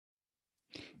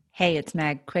Hey, it's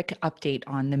Meg. Quick update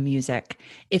on the music.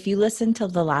 If you listened to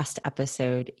the last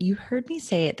episode, you heard me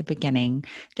say at the beginning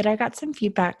that I got some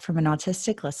feedback from an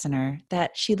autistic listener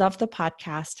that she loved the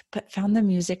podcast but found the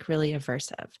music really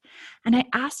aversive. And I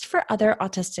asked for other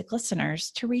autistic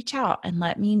listeners to reach out and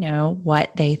let me know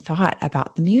what they thought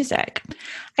about the music.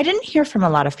 I didn't hear from a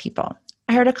lot of people.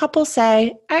 I heard a couple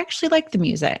say, I actually like the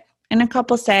music, and a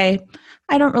couple say,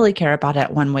 I don't really care about it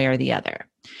one way or the other.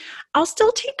 I'll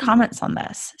still take comments on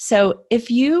this. So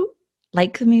if you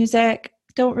like the music,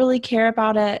 don't really care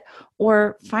about it,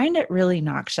 or find it really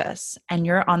noxious and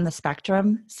you're on the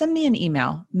spectrum, send me an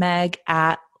email,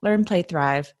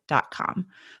 meg@learnplaythrive.com.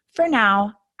 For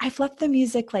now, I've left the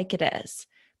music like it is.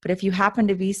 But if you happen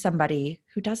to be somebody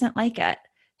who doesn't like it,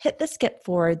 hit the skip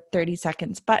forward 30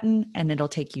 seconds button and it'll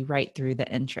take you right through the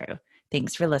intro.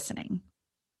 Thanks for listening.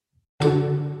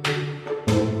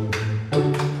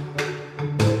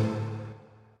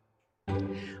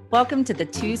 Welcome to the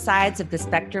Two Sides of the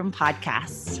Spectrum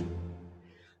podcast,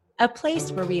 a place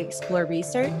where we explore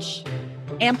research,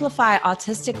 amplify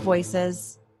autistic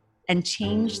voices, and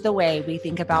change the way we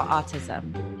think about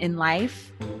autism in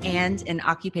life and in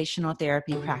occupational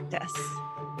therapy practice.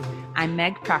 I'm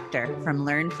Meg Proctor from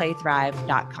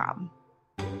LearnPlayThrive.com.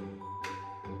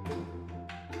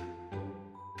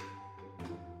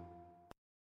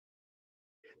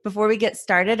 Before we get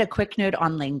started, a quick note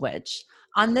on language.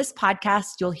 On this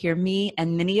podcast, you'll hear me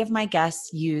and many of my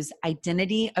guests use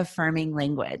identity-affirming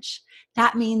language.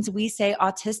 That means we say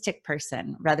autistic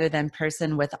person rather than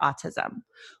person with autism.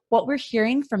 What we're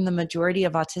hearing from the majority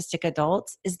of autistic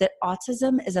adults is that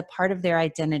autism is a part of their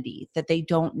identity that they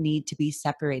don't need to be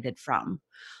separated from.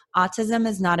 Autism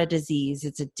is not a disease,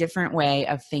 it's a different way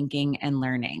of thinking and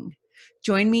learning.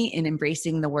 Join me in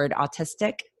embracing the word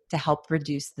autistic to help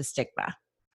reduce the stigma.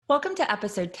 Welcome to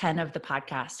episode 10 of the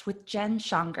podcast with Jen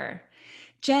Schonger.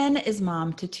 Jen is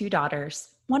mom to two daughters,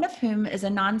 one of whom is a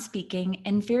non-speaking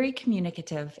and very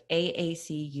communicative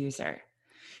AAC user.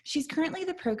 She's currently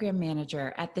the program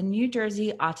manager at the New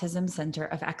Jersey Autism Center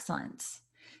of Excellence.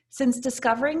 Since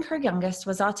discovering her youngest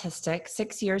was autistic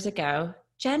 6 years ago,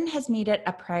 Jen has made it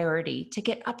a priority to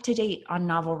get up to date on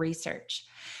novel research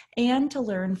and to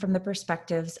learn from the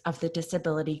perspectives of the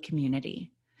disability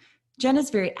community. Jen is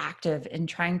very active in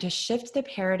trying to shift the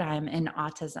paradigm in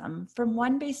autism from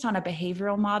one based on a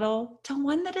behavioral model to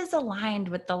one that is aligned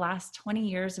with the last 20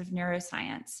 years of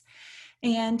neuroscience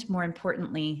and, more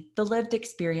importantly, the lived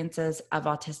experiences of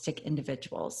autistic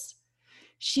individuals.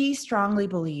 She strongly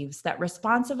believes that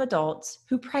responsive adults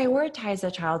who prioritize a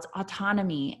child's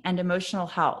autonomy and emotional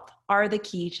health are the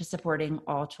key to supporting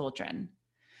all children.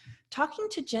 Talking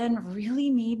to Jen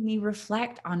really made me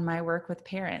reflect on my work with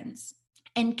parents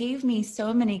and gave me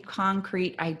so many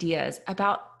concrete ideas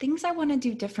about things I want to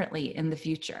do differently in the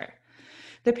future.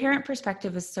 The parent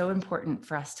perspective is so important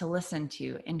for us to listen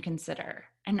to and consider,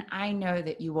 and I know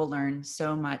that you will learn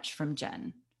so much from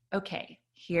Jen. Okay,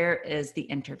 here is the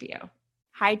interview.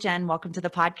 Hi, Jen. Welcome to the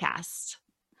podcast.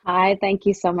 Hi, thank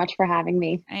you so much for having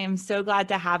me. I am so glad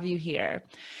to have you here.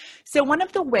 So one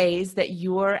of the ways that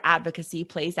your advocacy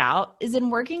plays out is in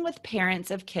working with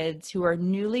parents of kids who are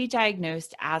newly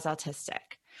diagnosed as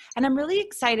autistic. And I'm really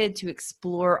excited to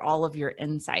explore all of your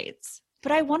insights.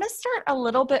 But I want to start a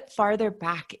little bit farther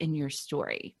back in your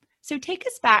story. So take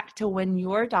us back to when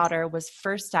your daughter was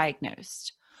first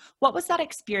diagnosed. What was that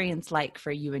experience like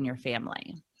for you and your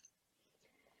family?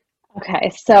 Okay,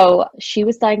 so she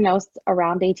was diagnosed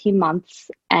around 18 months,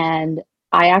 and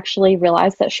I actually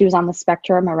realized that she was on the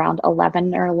spectrum around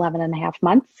 11 or 11 and a half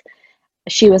months.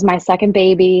 She was my second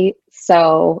baby,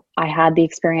 so I had the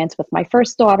experience with my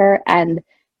first daughter, and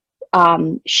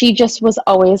she just was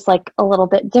always like a little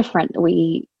bit different.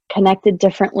 We connected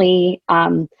differently.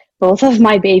 Both of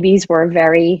my babies were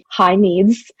very high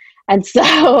needs, and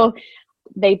so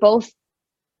they both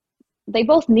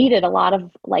needed a lot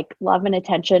of like love and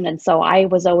attention. And so I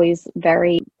was always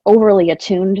very overly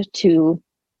attuned to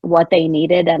what they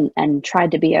needed and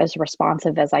tried to be as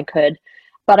responsive as I could.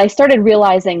 But I started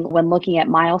realizing when looking at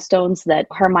milestones that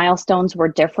her milestones were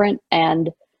different,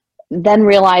 and then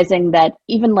realizing that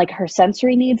even like her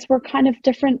sensory needs were kind of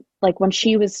different. Like when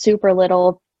she was super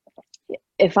little,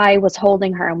 if I was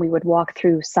holding her and we would walk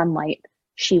through sunlight,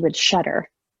 she would shudder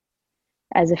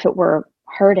as if it were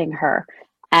hurting her.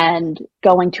 And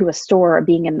going to a store or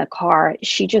being in the car,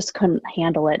 she just couldn't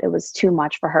handle it. It was too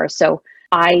much for her. So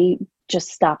I just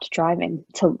stopped driving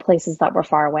to places that were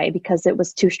far away because it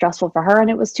was too stressful for her and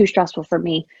it was too stressful for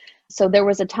me. So there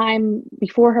was a time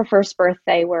before her first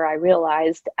birthday where I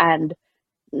realized, and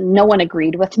no one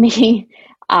agreed with me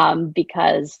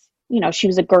because she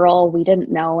was a girl. We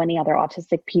didn't know any other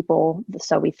autistic people.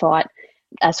 So we thought,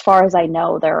 as far as I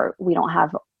know, we don't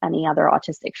have any other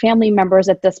autistic family members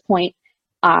at this point.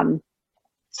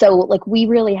 So like we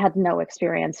really had no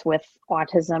experience with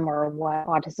autism or what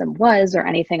autism was or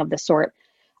anything of the sort.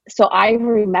 So I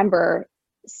remember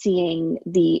seeing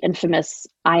the infamous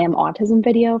I Am Autism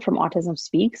video from Autism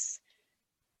Speaks,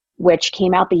 which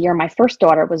came out the year my first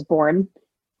daughter was born.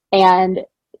 And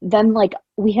then like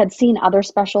we had seen other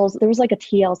specials. There was like a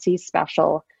TLC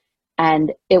special,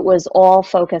 and it was all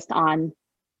focused on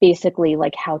basically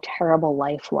like how terrible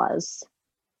life was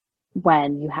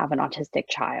when you have an autistic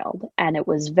child. And it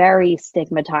was very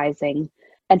stigmatizing.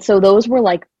 And so those were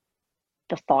like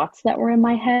the thoughts that were in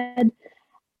my head.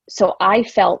 So I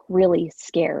felt really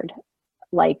scared.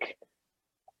 Like,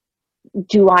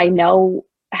 do I know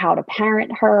how to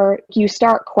parent her? You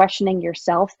start questioning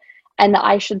yourself. And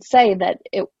I should say that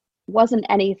it wasn't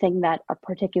anything that a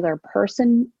particular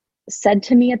person said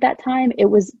to me at that time. It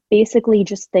was basically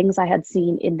just things I had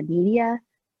seen in the media.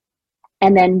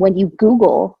 And then when you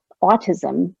Google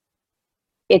autism,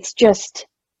 it's just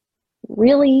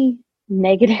really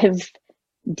negative,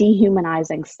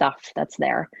 dehumanizing stuff that's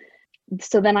there.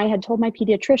 So then I had told my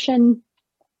pediatrician.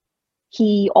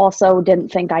 He also didn't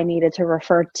think I needed to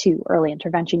refer to early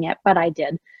intervention yet, but I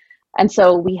did. And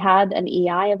so we had an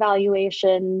EI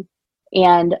evaluation.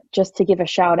 And just to give a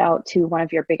shout out to one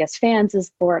of your biggest fans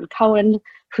is Lauren Cohen,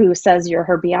 who says you're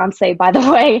her Beyonce, by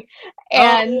the way.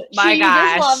 And oh my she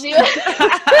gosh. just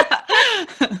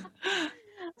loves you.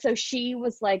 So she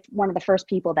was like one of the first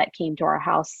people that came to our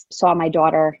house, saw my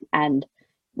daughter, and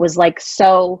was like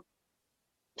so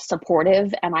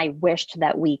supportive. And I wished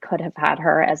that we could have had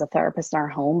her as a therapist in our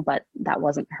home, but that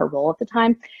wasn't her role at the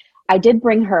time. I did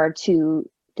bring her to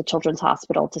the Children's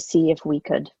Hospital to see if we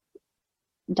could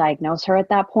diagnose her at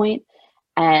that point.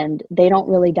 And they don't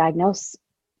really diagnose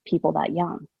people that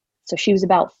young. So she was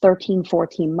about 13,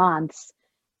 14 months.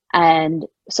 And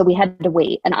so we had to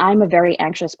wait. And I'm a very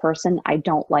anxious person. I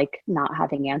don't like not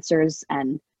having answers.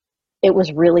 And it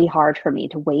was really hard for me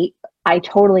to wait. I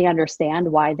totally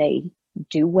understand why they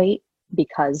do wait,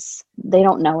 because they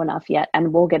don't know enough yet.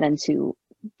 And we'll get into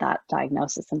that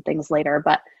diagnosis and things later,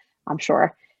 but I'm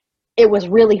sure it was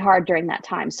really hard during that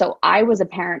time. So I was a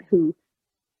parent who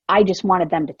I just wanted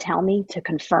them to tell me, to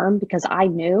confirm, because I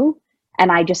knew,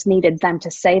 and I just needed them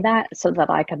to say that so that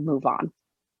I could move on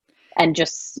and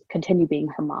just continue being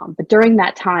her mom. But during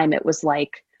that time, it was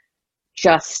like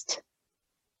just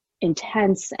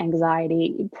intense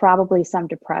anxiety, probably some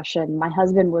depression. My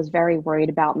husband was very worried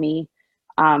about me.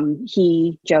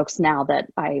 He jokes now that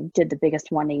I did the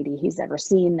biggest 180 he's ever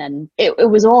seen. And it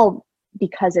was all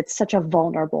because it's such a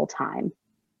vulnerable time.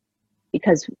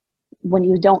 Because when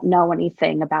you don't know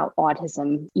anything about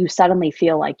autism, you suddenly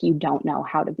feel like you don't know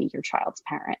how to be your child's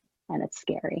parent, and it's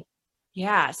scary.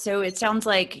 Yeah. So it sounds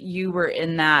like you were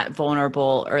in that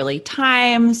vulnerable early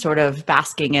time, sort of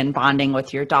basking and bonding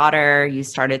with your daughter. You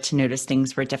started to notice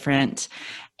things were different,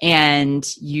 and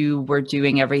you were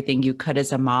doing everything you could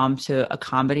as a mom to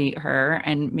accommodate her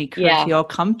and make her feel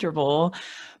comfortable.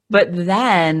 But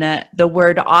then the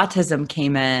word autism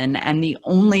came in, and the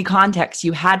only context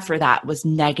you had for that was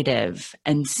negative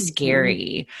and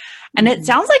scary. Mm-hmm. And it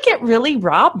sounds like it really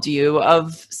robbed you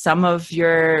of some of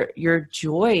your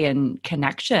joy and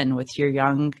connection with your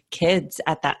young kids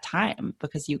at that time,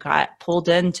 because you got pulled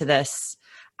into this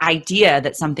idea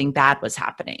that something bad was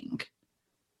happening.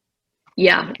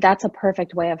 Yeah, that's a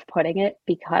perfect way of putting it,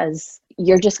 because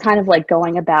you're just kind of like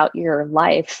going about your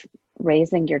life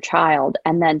raising your child,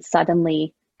 and then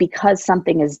suddenly, because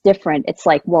something is different, it's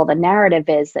like, well, the narrative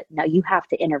is that no, you have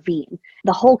to intervene.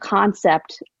 The whole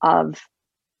concept of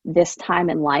this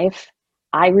time in life,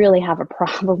 I really have a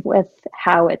problem with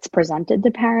how it's presented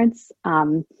to parents,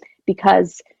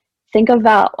 because think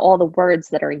about all the words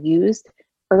that are used: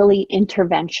 early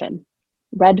intervention,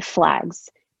 red flags,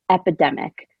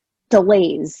 epidemic,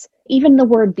 delays. Even the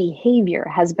word behavior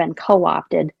has been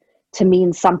co-opted to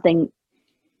mean something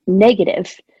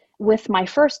negative. With my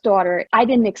first daughter, I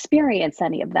didn't experience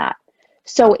any of that.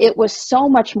 So it was so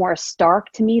much more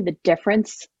stark to me, the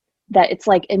difference, that it's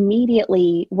like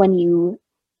immediately when you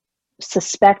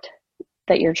suspect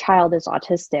that your child is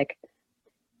autistic,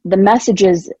 the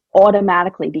messages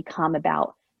automatically become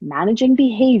about managing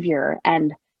behavior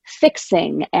and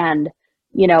fixing and,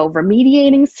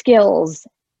 remediating skills,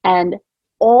 and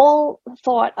all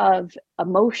thought of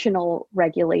emotional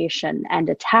regulation and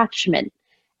attachment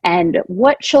and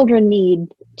what children need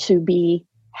to be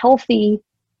healthy,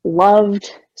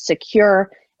 loved, secure.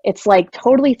 It's like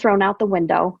totally thrown out the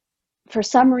window for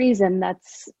some reason,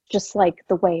 that's just like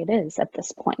the way it is at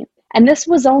this point. And this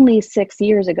was only 6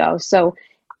 years ago. So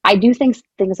I do think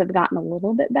things have gotten a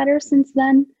little bit better since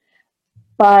then.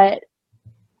 But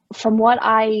from what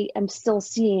I am still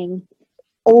seeing,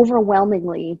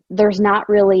 overwhelmingly, there's not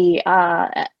really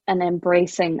an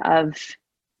embracing of,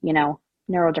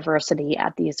 neurodiversity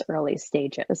at these early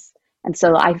stages. And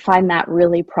so I find that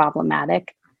really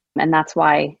problematic. And that's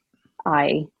why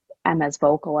I am as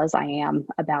vocal as I am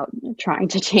about trying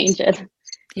to change it.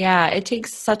 Yeah, it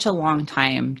takes such a long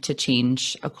time to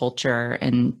change a culture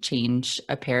and change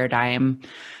a paradigm.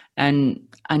 And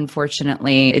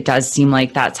unfortunately, it does seem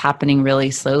like that's happening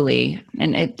really slowly.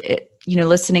 And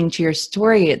listening to your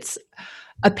story, it's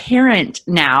apparent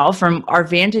now from our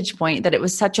vantage point that it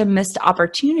was such a missed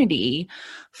opportunity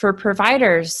for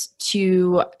providers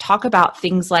to talk about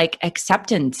things like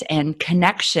acceptance and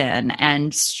connection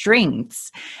and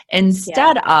strengths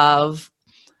instead of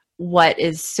what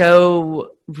is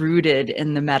so rooted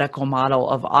in the medical model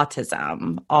of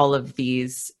autism, all of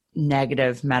these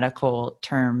negative medical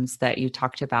terms that you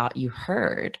talked about, you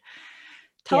heard.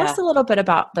 Tell us a little bit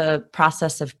about the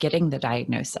process of getting the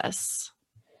diagnosis.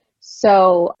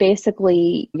 So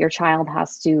basically, your child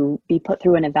has to be put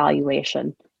through an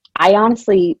evaluation. I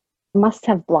honestly must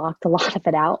have blocked a lot of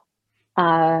it out.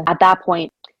 At that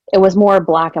point, it was more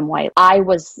black and white. I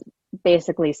was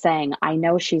basically saying, I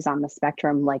know she's on the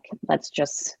spectrum, like, let's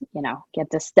just, get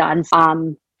this done.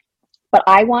 But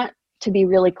I want to be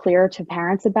really clear to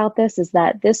parents about this, is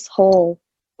that this whole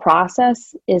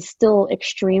process is still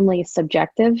extremely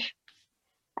subjective.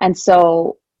 And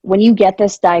so when you get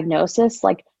this diagnosis,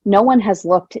 like, no one has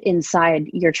looked inside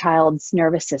your child's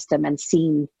nervous system and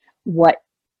seen what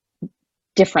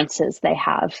differences they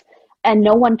have. And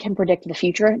no one can predict the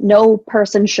future. No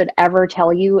person should ever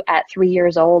tell you at 3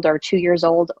 years old or 2 years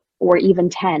old or even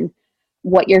 10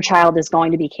 what your child is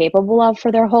going to be capable of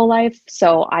for their whole life.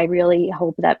 So I really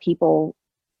hope that people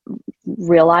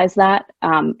realize that.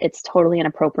 It's totally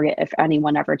inappropriate if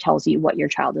anyone ever tells you what your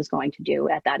child is going to do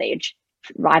at that age.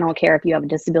 I don't care if you have a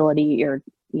disability or,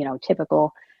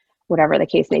 typical, whatever the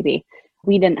case may be.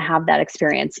 We didn't have that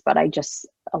experience, but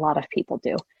a lot of people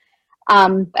do.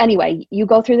 Anyway, you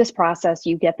go through this process,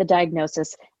 you get the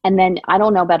diagnosis, and then I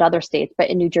don't know about other states, but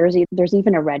in New Jersey, there's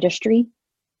even a registry.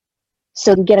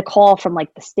 So you get a call from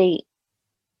like the state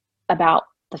about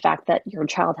the fact that your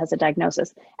child has a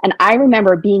diagnosis. And I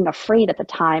remember being afraid at the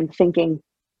time, thinking,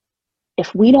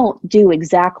 if we don't do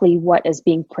exactly what is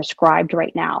being prescribed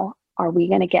right now, are we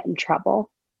going to get in trouble?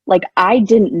 Like, I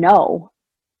didn't know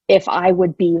if I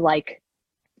would be like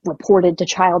reported to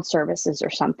child services or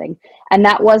something. And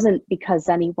that wasn't because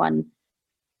anyone,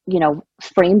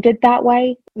 framed it that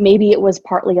way. Maybe it was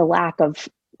partly a lack of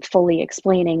fully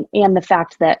explaining, and the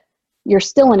fact that you're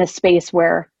still in a space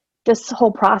where this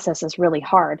whole process is really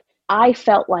hard. I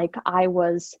felt like I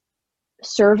was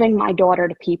serving my daughter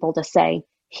to people to say,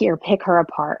 here, pick her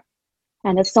apart.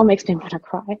 And it still makes me want to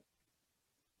cry.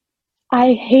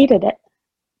 I hated it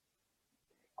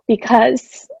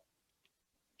because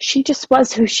she just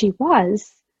was who she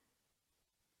was.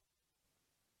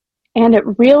 And it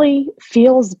really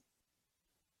feels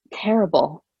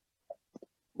terrible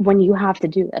when you have to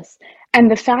do this. And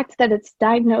the fact that it's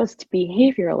diagnosed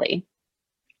behaviorally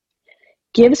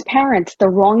gives parents the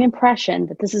wrong impression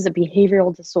that this is a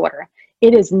behavioral disorder.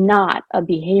 It is not a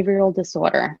behavioral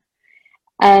disorder.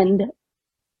 And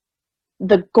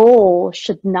the goal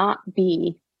should not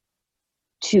be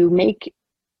to make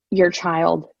your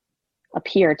child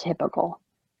appear typical.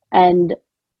 And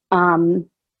the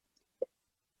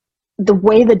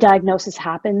way the diagnosis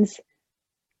happens,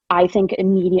 I think,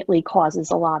 immediately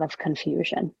causes a lot of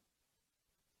confusion.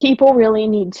 People really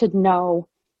need to know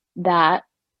that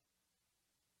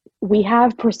we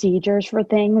have procedures for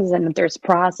things and there's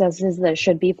processes that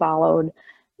should be followed,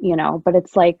 but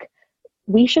it's like,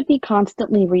 we should be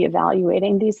constantly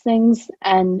reevaluating these things,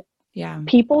 and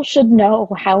people should know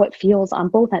how it feels on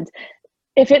both ends.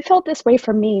 If it felt this way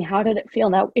for me, how did it feel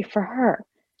that way for her?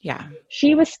 Yeah.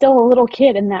 She was still a little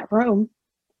kid in that room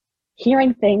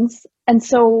hearing things. And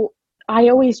so I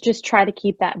always just try to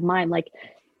keep that in mind. Like,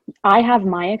 I have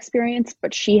my experience,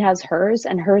 but she has hers,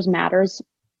 and hers matters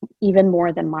even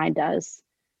more than mine does.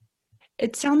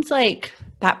 It sounds like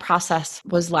that process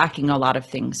was lacking a lot of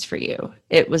things for you.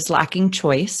 It was lacking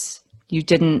choice. You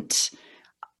didn't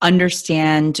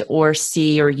understand or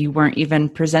see, or you weren't even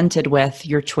presented with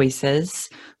your choices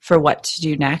for what to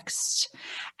do next.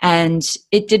 And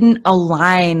it didn't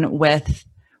align with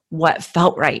what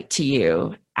felt right to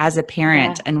you as a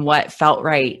parent and what felt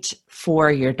right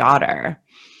for your daughter.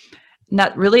 And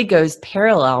that really goes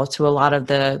parallel to a lot of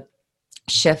the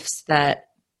shifts that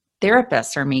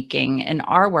therapists are making in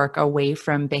our work away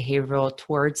from behavioral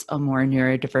towards a more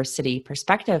neurodiversity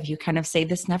perspective. You kind of say,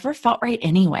 this never felt right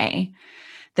anyway.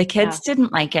 The kids Yes.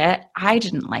 didn't like it. I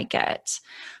didn't like it.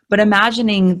 But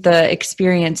imagining the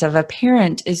experience of a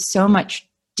parent is so much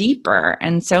deeper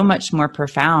and so much more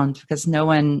profound, because no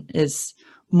one is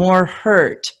more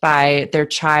hurt by their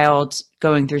child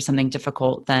going through something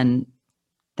difficult than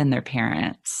their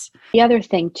parents. The other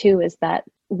thing too is that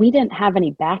we didn't have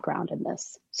any background in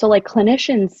this. So like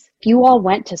clinicians, if you all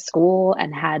went to school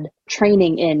and had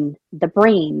training in the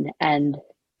brain and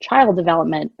child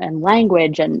development and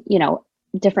language, and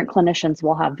different clinicians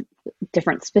will have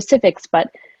different specifics,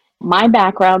 but my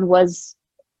background was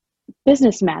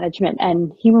business management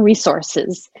and human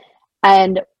resources.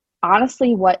 And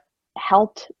honestly, what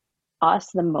helped us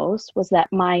the most was that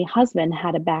my husband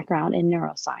had a background in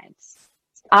neuroscience.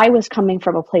 I was coming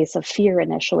from a place of fear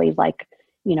initially, like,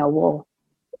 well,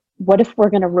 what if we're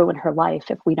going to ruin her life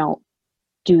if we don't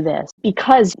do this?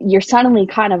 Because you're suddenly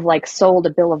kind of like sold a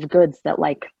bill of goods that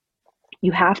like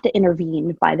you have to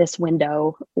intervene by this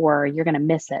window or you're going to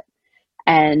miss it.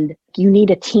 And you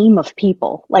need a team of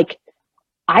people. Like,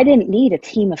 I didn't need a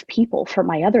team of people for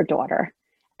my other daughter.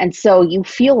 And so you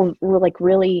feel like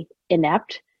really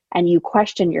inept and you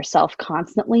question yourself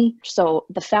constantly. So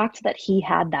the fact that he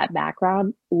had that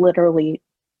background literally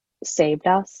saved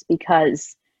us,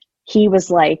 because he was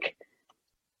like,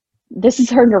 this is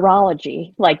her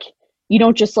neurology. Like, you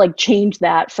don't just like change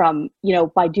that from,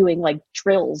 by doing like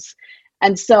drills.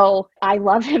 And so I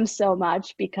love him so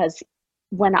much, because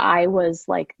when I was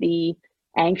like the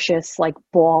anxious, like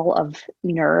ball of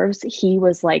nerves, he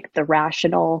was like the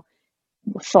rational,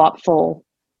 thoughtful,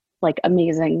 like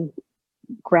amazing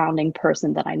grounding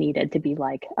person that I needed to be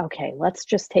like, okay, let's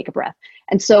just take a breath.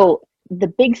 And so the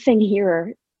big thing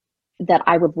here that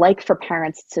I would like for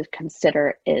parents to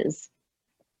consider is,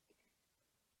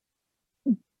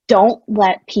 don't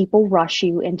let people rush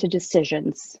you into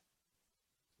decisions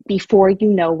before you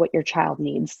know what your child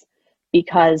needs,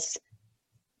 because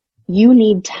you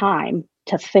need time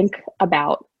to think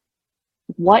about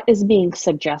what is being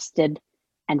suggested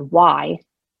and why,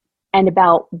 and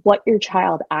about what your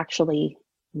child actually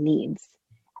needs.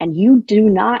 And you do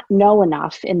not know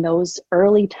enough in those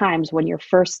early times when you're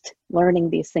first learning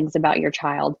these things about your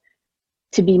child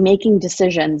to be making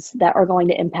decisions that are going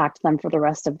to impact them for the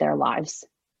rest of their lives.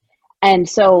 And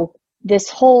so this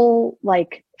whole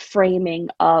like framing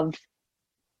of,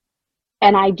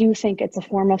 and I do think it's a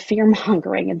form of fear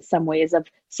mongering in some ways, of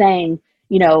saying,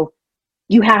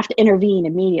 you have to intervene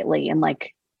immediately and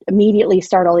like immediately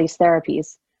start all these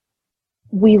therapies.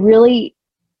 We really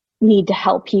need to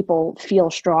help people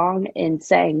feel strong in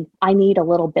saying, I need a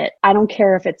little bit. I don't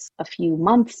care if it's a few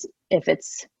months, if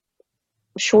it's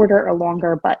shorter or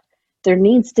longer, but there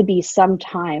needs to be some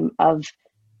time of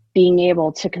being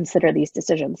able to consider these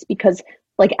decisions, because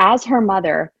like as her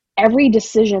mother, every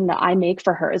decision that I make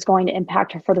for her is going to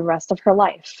impact her for the rest of her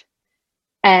life.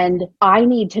 And I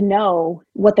need to know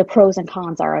what the pros and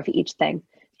cons are of each thing.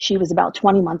 She was about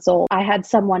 20 months old. I had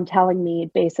someone telling me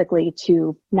basically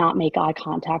to not make eye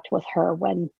contact with her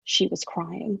when she was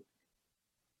crying.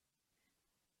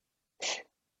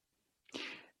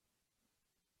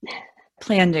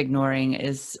 Planned ignoring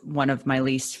is one of my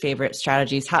least favorite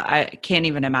strategies. I can't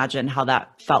even imagine how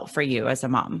that felt for you as a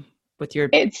mom with your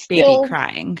baby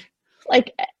crying.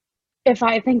 Like, if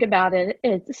I think about it,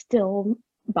 it still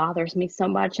bothers me so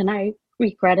much, and I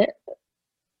regret it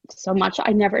so much.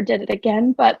 I never did it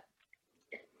again. But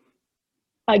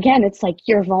again, it's like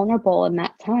you're vulnerable in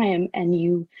that time, and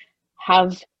you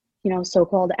have,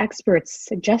 so-called experts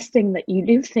suggesting that you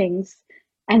do things,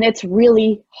 and it's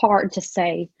really hard to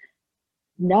say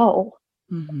no.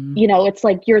 Mm-hmm. It's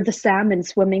like you're the salmon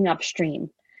swimming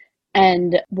upstream.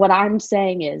 And what I'm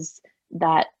saying is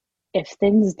that if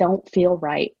things don't feel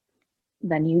right,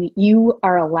 then you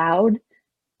are allowed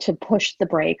to push the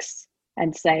brakes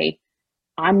and say,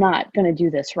 I'm not going to do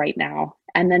this right now,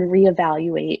 and then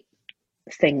reevaluate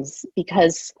things.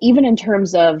 Because even in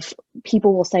terms of,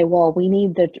 people will say, well, we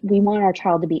want our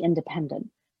child to be independent.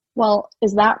 Well,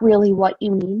 is that really what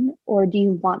you mean? Or do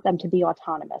you want them to be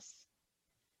autonomous?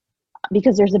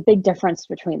 Because there's a big difference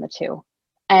between the two.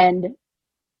 And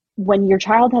when your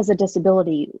child has a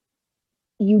disability,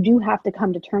 you do have to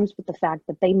come to terms with the fact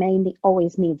that they may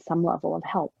always need some level of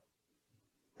help.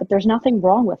 But there's nothing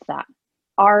wrong with that.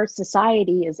 Our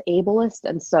society is ableist,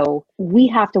 and so we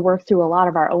have to work through a lot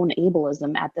of our own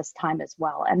ableism at this time as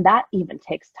well. And that even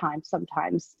takes time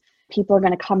sometimes. People are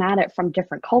going to come at it from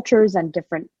different cultures and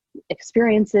different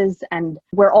experiences, and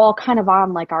we're all kind of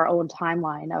on like our own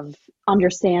timeline of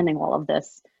understanding all of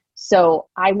this. So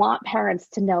I want parents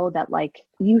to know that like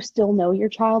you still know your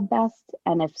child best.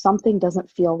 And if something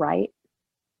doesn't feel right,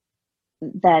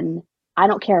 then I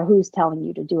don't care who's telling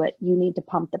you to do it. You need to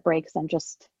pump the brakes and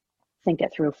just think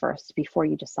it through first before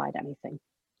you decide anything.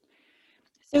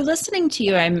 So listening to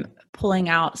you, I'm pulling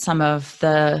out some of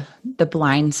the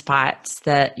blind spots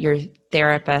that your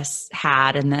therapist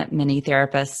had and that many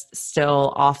therapists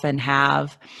still often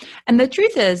have. And the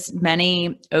truth is,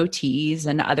 many OTs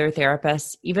and other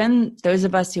therapists, even those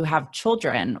of us who have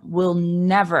children, will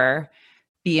never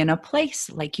be in a place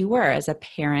like you were as a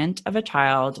parent of a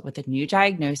child with a new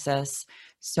diagnosis,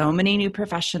 so many new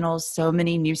professionals, so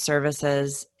many new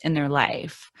services in their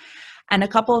life. And a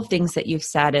couple of things that you've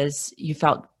said is you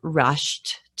felt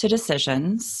rushed to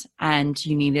decisions and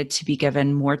you needed to be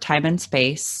given more time and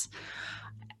space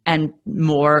and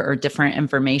more or different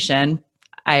information,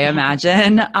 I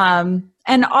imagine.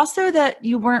 And also that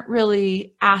you weren't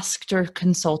really asked or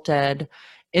consulted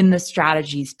in the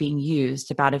strategies being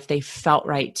used about if they felt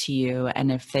right to you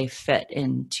and if they fit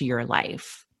into your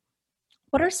life.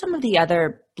 What are some of the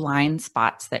other blind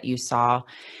spots that you saw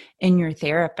in your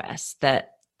therapist that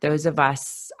those of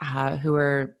us who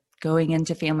are going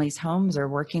into families' homes or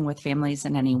working with families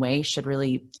in any way should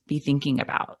really be thinking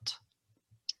about?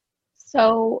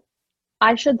 So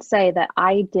I should say that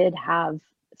I did have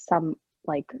some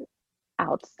like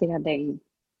outstanding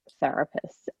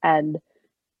therapists, and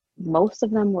most of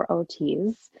them were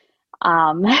OTs.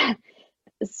 Um,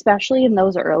 especially in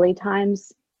those early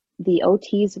times, the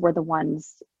OTs were the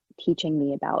ones teaching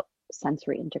me about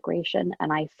sensory integration.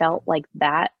 And I felt like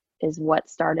that is what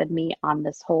started me on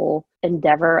this whole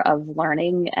endeavor of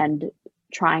learning and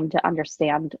trying to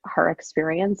understand her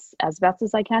experience as best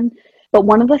as I can. But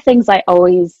one of the things I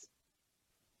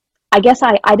guess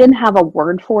I didn't have a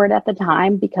word for it at the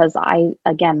time because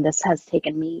again, this has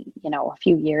taken me, a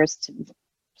few years to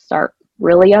start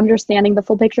really understanding the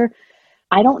full picture.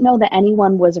 I don't know that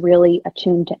anyone was really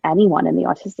attuned to anyone in the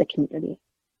autistic community.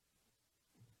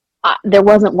 There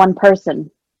wasn't one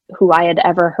person who I had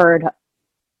ever heard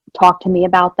talk to me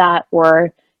about that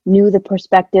or knew the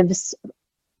perspectives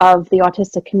of the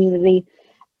autistic community.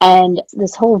 And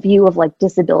this whole view of like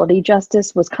disability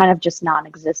justice was kind of just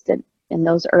non-existent in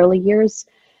those early years.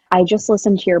 I just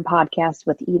listened to your podcast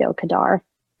with Ido Kadar.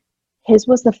 His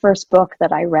was the first book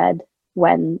that I read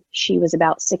when she was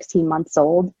about 16 months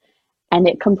old, and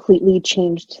it completely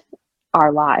changed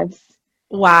our lives.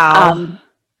 Wow.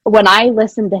 When I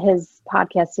listened to his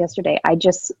podcast yesterday, I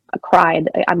just cried.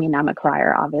 I mean, I'm a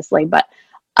crier, obviously, but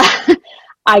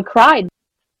I cried.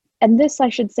 And this I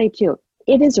should say too,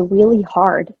 it is really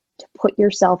hard to put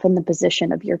yourself in the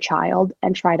position of your child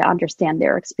and try to understand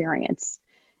their experience.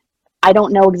 I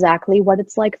don't know exactly what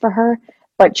it's like for her,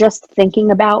 but just thinking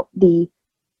about the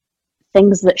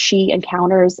things that she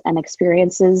encounters and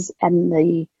experiences and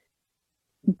the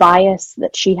bias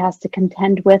that she has to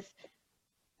contend with,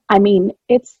 I mean,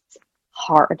 it's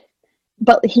hard.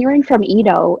 But hearing from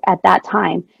Ido at that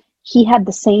time, he had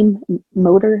the same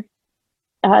motor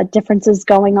differences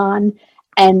going on.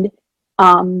 And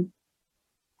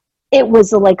it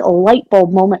was like a light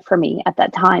bulb moment for me at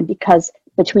that time, because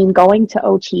between going to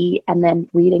OT and then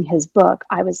reading his book,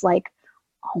 I was like,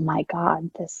 oh my God,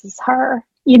 this is her,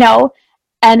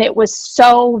 And it was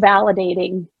so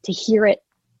validating to hear it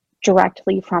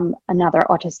directly from another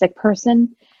autistic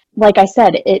person. Like I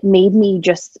said, it made me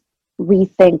just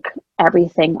rethink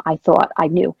everything I thought I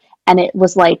knew. And it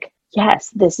was like, yes,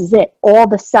 this is it. All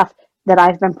the stuff that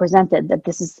I've been presented, that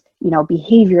this is,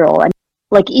 behavioral. And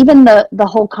like even the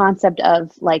whole concept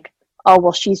of like, oh,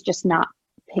 well, she's just not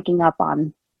picking up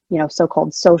on,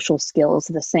 so-called social skills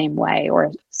the same way,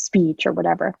 or speech or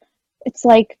whatever. It's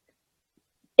like,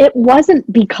 it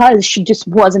wasn't because she just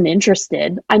wasn't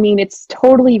interested. I mean, it's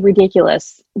totally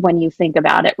ridiculous when you think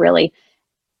about it, really.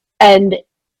 And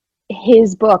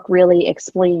his book really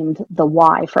explained the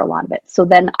why for a lot of it. So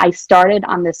then I started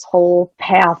on this whole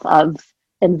path of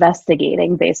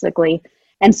investigating, basically.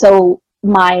 And so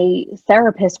my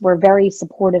therapists were very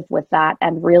supportive with that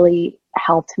and really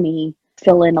helped me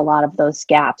fill in a lot of those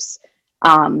gaps.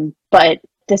 But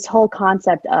this whole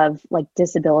concept of like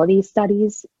disability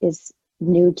studies is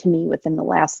new to me within the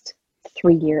last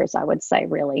 3 years, I would say,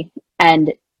 really.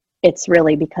 And it's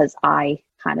really because I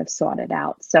kind of sought it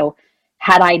out. So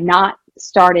had I not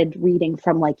started reading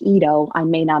from like Ido, I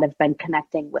may not have been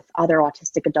connecting with other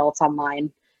autistic adults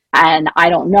online. And I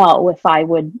don't know if I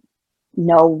would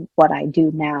know what I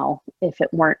do now if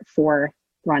it weren't for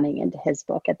running into his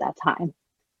book at that time.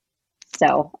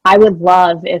 So I would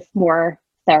love if more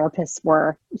therapists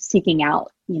were seeking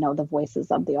out, the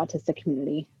voices of the autistic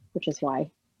community, which is why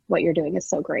what you're doing is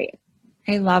so great.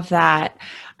 I love that.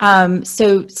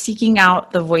 So, seeking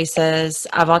out the voices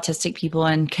of autistic people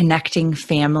and connecting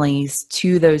families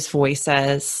to those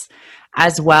voices,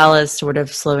 as well as sort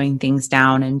of slowing things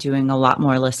down and doing a lot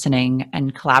more listening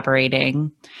and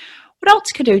collaborating. What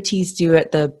else could OTs do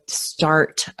at the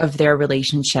start of their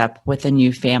relationship with a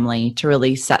new family to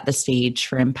really set the stage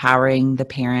for empowering the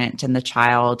parent and the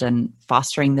child and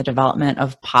fostering the development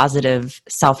of positive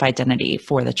self identity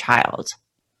for the child?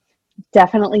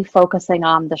 Definitely focusing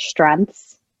on the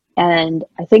strengths. And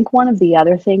I think one of the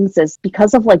other things is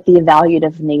because of like the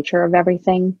evaluative nature of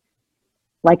everything,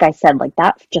 like I said, like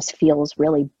that just feels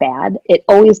really bad. It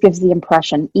always gives the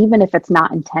impression, even if it's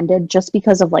not intended, just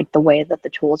because of like the way that the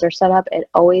tools are set up, it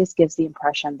always gives the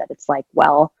impression that it's like,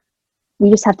 well, we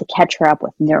just have to catch her up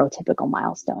with neurotypical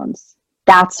milestones.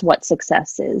 That's what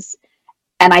success is.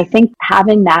 And I think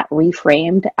having that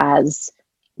reframed as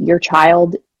your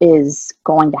child is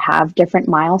going to have different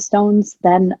milestones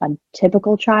than a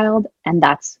typical child, and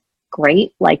that's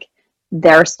great. Like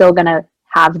they're still going to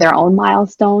have their own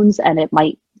milestones and it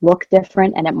might look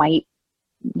different and it might,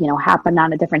 happen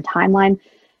on a different timeline.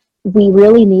 We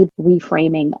really need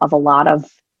reframing of a lot of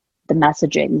the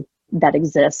messaging that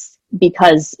exists,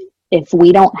 because if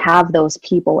we don't have those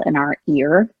people in our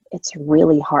ear, it's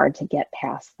really hard to get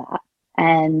past that.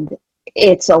 And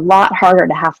it's a lot harder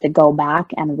to have to go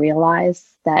back and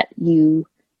realize that you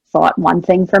thought one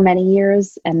thing for many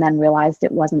years and then realized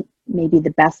it wasn't maybe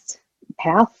the best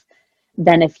path,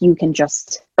 than if you can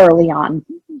just early on,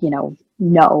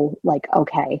 know like,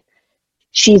 okay,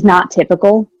 she's not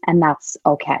typical and that's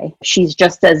okay. She's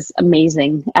just as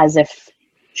amazing as if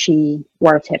she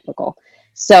were typical.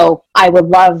 So I would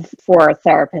love for a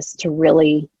therapist to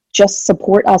really just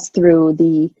support us through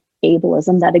the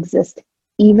ableism that exists,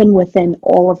 even within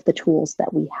all of the tools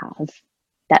that we have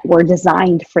that were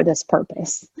designed for this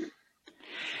purpose.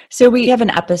 So we have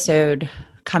an episode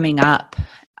coming up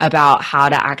about how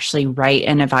to actually write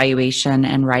an evaluation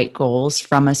and write goals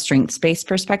from a strengths-based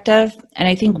perspective. And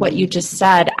I think what you just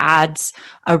said adds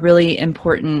a really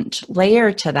important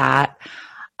layer to that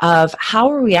of how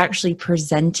are we actually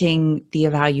presenting the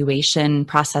evaluation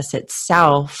process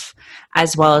itself,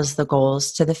 as well as the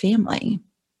goals to the family.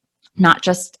 Not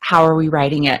just how are we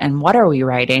writing it and what are we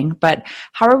writing, but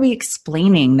how are we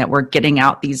explaining that we're getting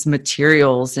out these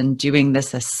materials and doing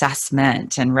this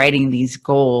assessment and writing these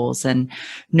goals and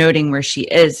noting where she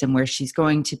is and where she's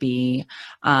going to be,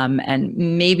 and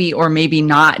maybe or maybe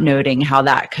not noting how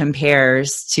that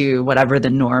compares to whatever the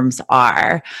norms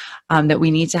are, that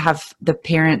we need to have the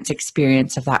parent's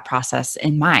experience of that process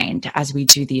in mind as we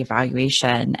do the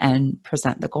evaluation and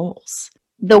present the goals.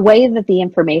 The way that the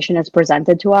information is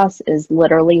presented to us is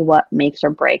literally what makes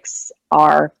or breaks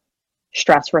our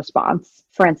stress response.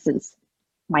 For instance,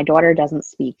 my daughter doesn't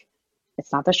speak.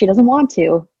 It's not that she doesn't want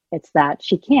to, it's that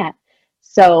she can't.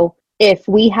 So if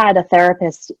we had a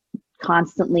therapist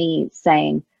constantly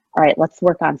saying, all right, let's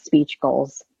work on speech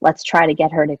goals. Let's try to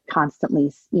get her to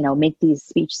constantly, make these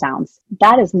speech sounds.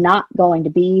 That is not going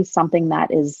to be something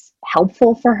that is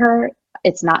helpful for her.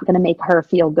 It's not going to make her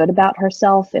feel good about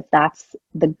herself. If that's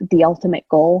the ultimate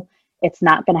goal, it's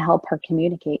not going to help her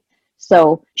communicate.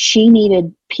 So she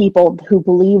needed people who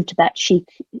believed that she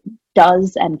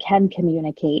does and can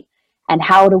communicate. And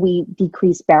how do we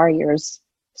decrease barriers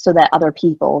so that other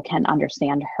people can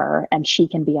understand her and she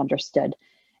can be understood?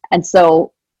 And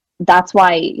so that's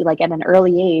why, like at an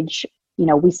early age,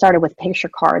 we started with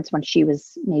picture cards when she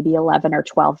was maybe 11 or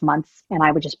 12 months. And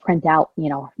I would just print out,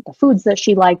 the foods that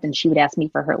she liked, and she would ask me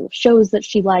for her shows that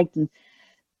she liked.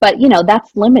 But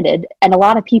that's limited. And a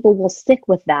lot of people will stick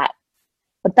with that.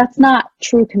 But that's not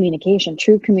true communication.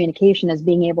 True communication is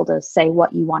being able to say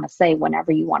what you want to say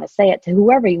whenever you want to say it to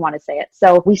whoever you want to say it.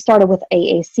 So we started with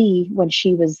AAC when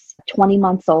she was 20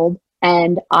 months old.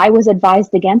 And I was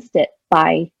advised against it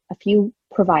by a few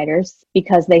providers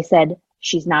because they said,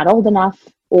 she's not old enough,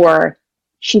 or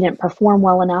she didn't perform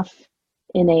well enough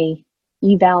in a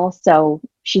eval, so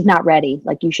she's not ready.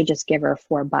 Like, you should just give her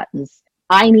 4 buttons.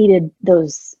 I needed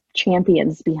those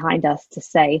champions behind us to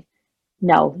say,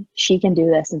 no, she can do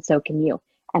this and so can you.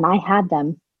 And I had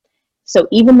them. So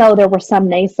even though there were some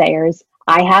naysayers,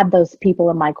 I had those people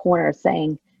in my corner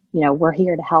saying, we're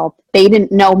here to help. They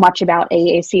didn't know much about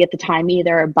AAC at the time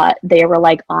either, but they were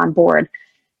like on board.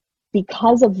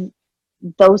 Because of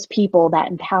those people that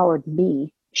empowered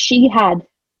me, she had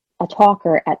a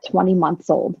talker at 20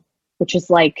 months old, which is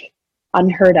like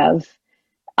unheard of.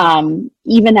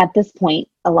 Even at this point,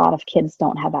 a lot of kids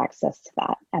don't have access to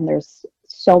that. And there's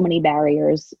so many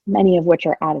barriers, many of which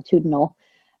are attitudinal.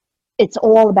 It's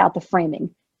all about the framing.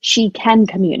 She can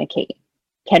communicate.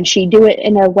 Can she do it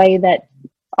in a way that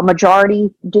a majority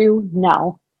do?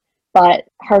 No. But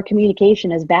her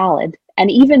communication is valid. And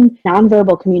even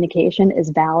nonverbal communication is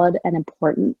valid and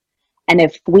important. And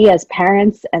if we as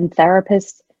parents and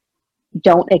therapists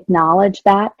don't acknowledge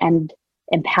that and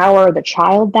empower the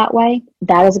child that way,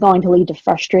 that is going to lead to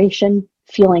frustration,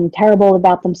 feeling terrible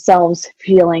about themselves,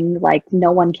 feeling like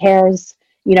no one cares.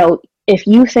 If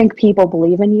you think people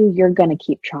believe in you, you're going to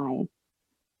keep trying.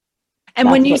 And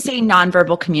when you say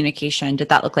nonverbal communication, did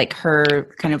that look like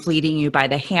her kind of leading you by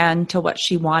the hand to what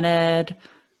she wanted?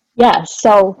 Yeah.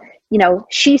 So,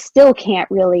 she still can't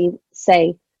really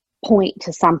say, point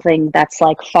to something that's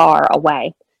like far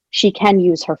away. She can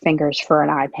use her fingers for an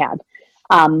iPad.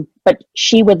 But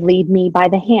she would lead me by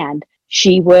the hand.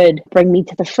 She would bring me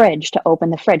to the fridge to open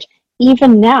the fridge.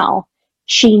 Even now,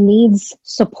 she needs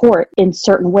support in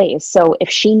certain ways. So if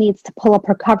she needs to pull up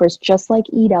her covers, just like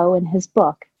Ito in his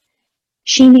book,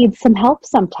 she needs some help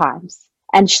sometimes.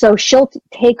 And so she'll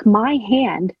take my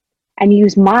hand and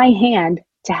use my hand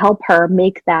to help her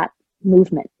make that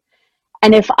movement.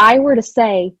 And if I were to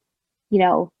say,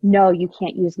 no, you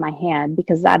can't use my hand,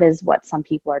 because that is what some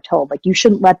people are told. Like, you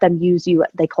shouldn't let them use you.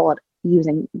 They call it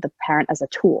using the parent as a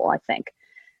tool, I think.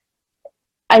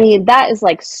 I mean, that is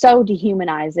like so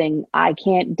dehumanizing. I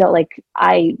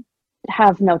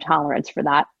have no tolerance for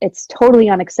that. It's totally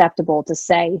unacceptable to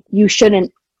say you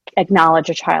shouldn't acknowledge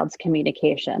a child's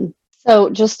communication. So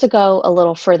just to go a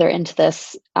little further into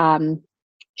this,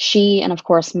 she and of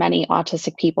course many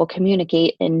autistic people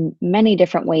communicate in many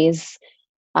different ways,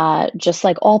 just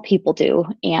like all people do.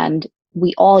 And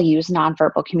we all use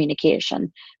nonverbal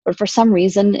communication. But for some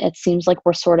reason, it seems like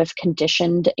we're sort of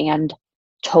conditioned and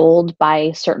told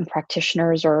by certain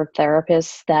practitioners or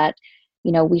therapists that,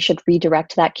 we should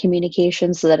redirect that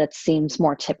communication so that it seems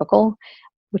more typical,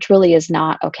 which really is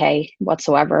not okay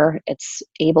whatsoever. It's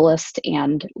ableist,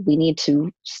 and we need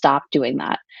to stop doing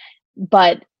that.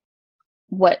 But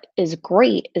what is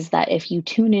great is that if you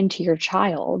tune into your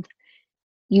child,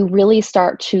 you really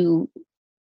start to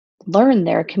learn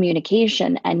their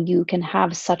communication, and you can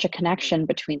have such a connection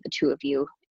between the two of you.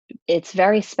 It's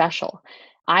very special.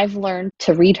 I've learned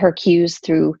to read her cues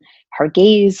through her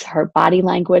gaze, her body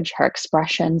language, her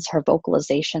expressions, her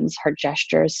vocalizations, her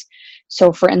gestures.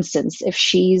 So for instance, if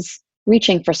she's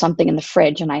reaching for something in the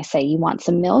fridge and I say, "You want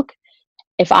some milk?"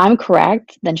 If I'm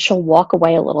correct, then she'll walk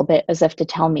away a little bit as if to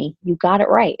tell me, "You got it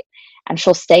right." And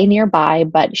she'll stay nearby,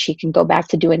 but she can go back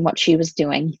to doing what she was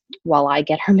doing while I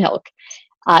get her milk.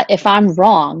 If I'm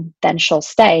wrong, then she'll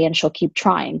stay and she'll keep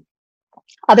trying.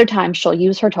 Other times she'll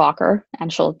use her talker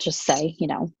and she'll just say,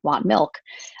 "Want milk?"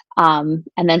 And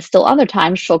then still other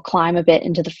times she'll climb a bit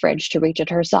into the fridge to reach it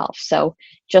herself. So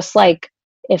just like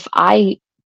if I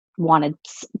wanted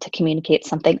to communicate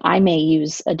something, I may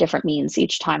use a different means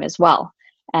each time as well.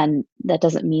 And that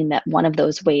doesn't mean that one of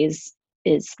those ways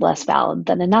is less valid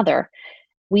than another.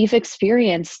 We've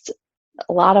experienced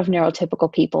a lot of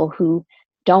neurotypical people who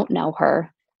don't know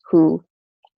her, who,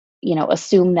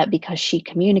 assume that because she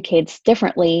communicates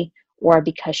differently or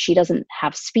because she doesn't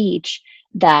have speech,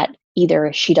 that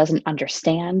either she doesn't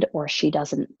understand or she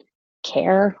doesn't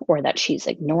care or that she's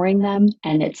ignoring them.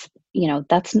 And it's,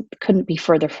 that's couldn't be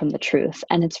further from the truth.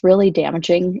 And it's really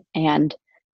damaging, and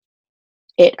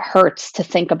it hurts to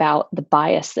think about the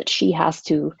bias that she has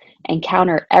to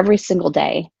encounter every single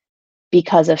day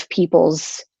because of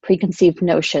people's preconceived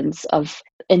notions of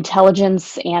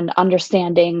intelligence and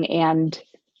understanding. And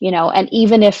and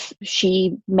even if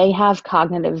she may have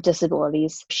cognitive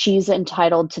disabilities, she's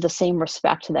entitled to the same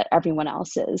respect that everyone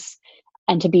else is,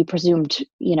 and to be presumed,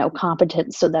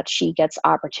 competent, so that she gets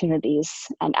opportunities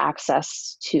and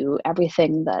access to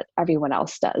everything that everyone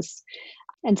else does.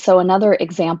 And so another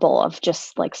example of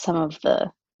just like some of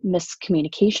the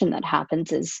miscommunication that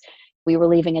happens is, we were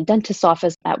leaving a dentist's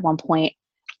office at one point,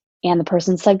 and the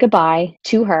person said goodbye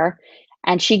to her,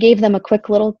 and she gave them a quick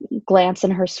little glance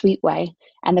in her sweet way,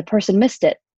 and the person missed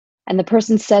it. And the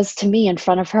person says to me in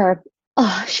front of her,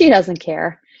 "Oh, she doesn't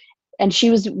care." And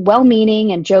she was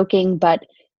well-meaning and joking, but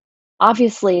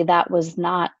obviously that was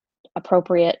not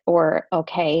appropriate or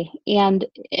okay. And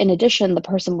in addition, the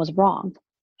person was wrong.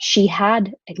 She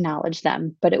had acknowledged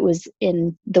them, but it was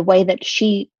in the way that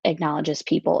she acknowledges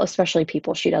people, especially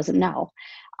people she doesn't know.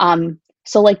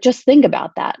 So like, just think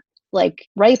about that. Like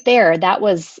right there, that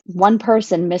was one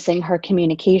person missing her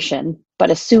communication, but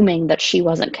assuming that she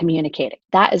wasn't communicating.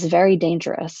 That is very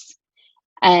dangerous.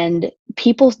 And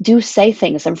people do say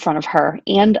things in front of her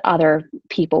and other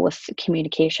people with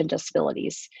communication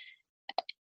disabilities,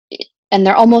 and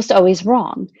they're almost always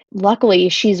wrong. Luckily,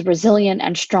 she's resilient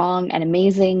and strong and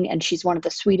amazing, and she's one of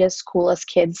the sweetest, coolest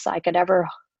kids I could ever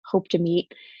hope to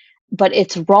meet. But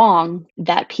it's wrong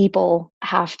that people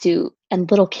have to, and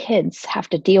little kids have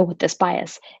to deal with this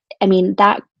bias. I mean,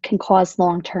 that can cause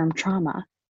long-term trauma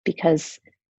because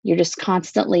you're just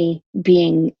constantly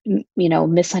being,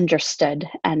 misunderstood.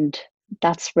 And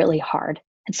that's really hard.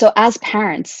 And so as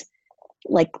parents,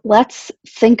 like, let's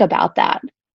think about that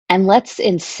and let's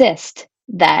insist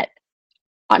that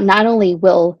not only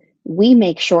will we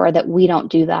make sure that we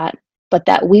don't do that, but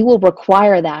that we will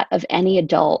require that of any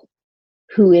adult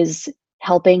who is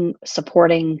helping,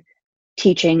 supporting,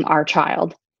 teaching our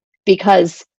child,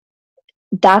 because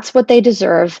that's what they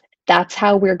deserve. That's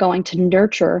how we're going to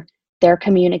nurture their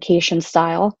communication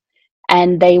style.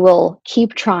 And they will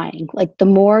keep trying. Like, the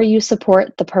more you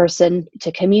support the person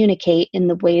to communicate in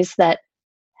the ways that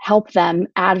help them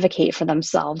advocate for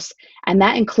themselves, and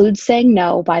that includes saying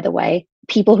no, by the way.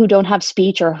 People who don't have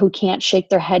speech or who can't shake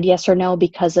their head yes or no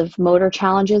because of motor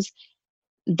challenges,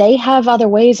 they have other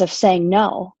ways of saying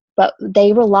no, but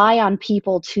they rely on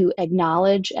people to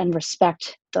acknowledge and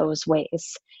respect those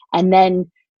ways. And then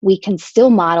we can still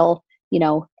model,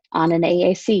 on an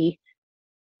AAC,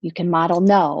 you can model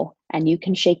no, and you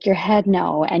can shake your head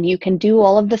no, and you can do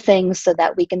all of the things so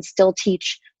that we can still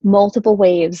teach multiple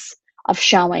ways of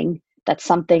showing that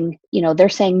something, they're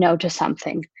saying no to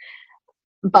something.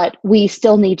 But we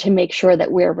still need to make sure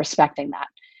that we're respecting that.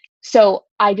 So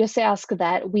I just ask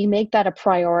that we make that a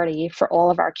priority for all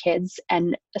of our kids,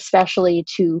 and especially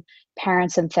to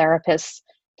parents and therapists.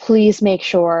 Please make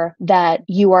sure that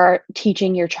you are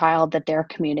teaching your child that their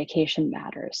communication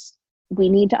matters. We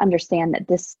need to understand that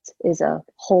this is a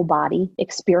whole body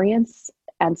experience.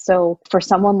 And so for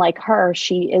someone like her,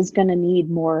 she is going to need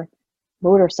more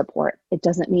motor support. It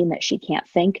doesn't mean that she can't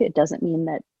think. It doesn't mean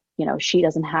that, she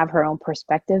doesn't have her own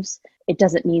perspectives. It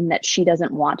doesn't mean that she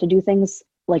doesn't want to do things.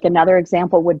 Like, another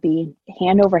example would be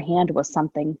hand over hand was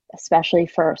something, especially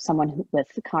for someone with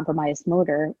compromised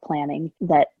motor planning,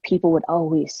 that people would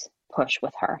always push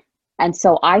with her. And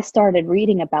so I started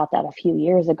reading about that a few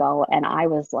years ago, and I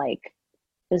was like,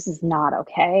 this is not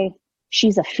okay.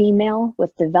 She's a female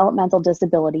with developmental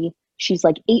disability. She's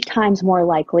like 8 times more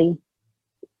likely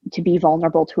to be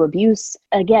vulnerable to abuse.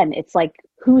 Again, it's like,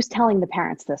 who's telling the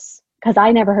parents this? Because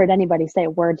I never heard anybody say a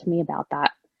word to me about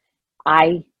that.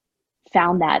 I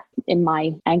found that in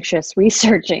my anxious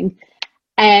researching.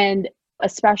 And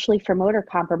especially for motor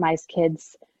compromised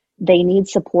kids, they need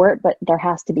support, but there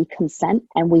has to be consent,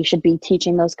 and we should be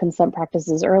teaching those consent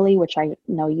practices early, which I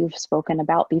know you've spoken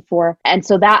about before. And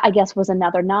so that, I guess, was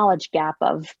another knowledge gap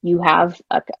of, you have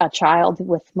a child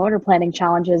with motor planning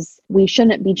challenges. We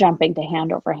shouldn't be jumping to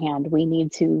hand over hand. We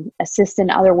need to assist in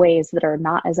other ways that are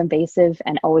not as invasive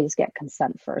and always get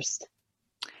consent first.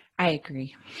 I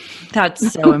agree.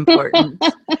 That's so important.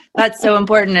 That's so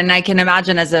important. And I can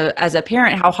imagine as a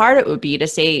parent, how hard it would be to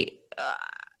say,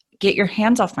 get your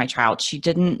hands off my child. She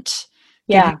didn't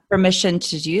give you permission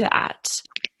to do that.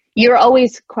 You're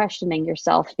always questioning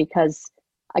yourself because,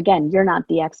 again, you're not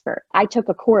the expert. I took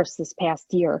a course this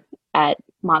past year at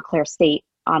Montclair State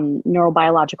on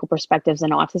neurobiological perspectives in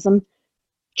autism,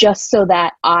 just so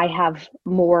that I have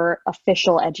more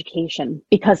official education,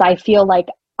 because I feel like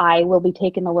I will be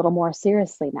taken a little more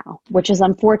seriously now, which is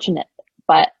unfortunate,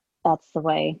 but that's the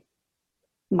way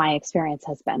my experience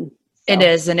has been. So. It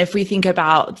is. And if we think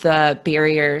about the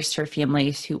barriers for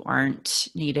families who aren't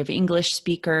native English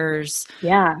speakers,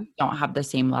 don't have the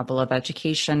same level of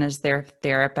education as their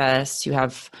therapists, who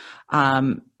have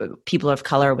people of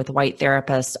color with white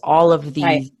therapists, all of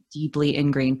these deeply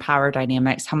ingrained power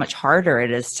dynamics, how much harder it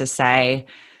is to say,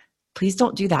 please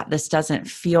don't do that. This doesn't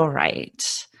feel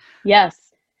right. Yes.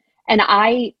 And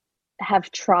I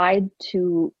have tried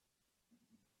to,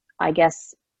 I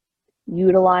guess,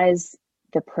 utilize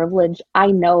the privilege. I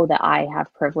know that I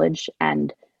have privilege,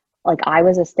 and like, I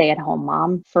was a stay-at-home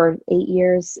mom for 8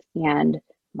 years, and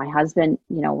my husband,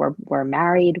 we're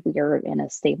married, we're in a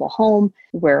stable home,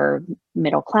 we're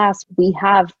middle class. We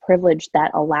have privilege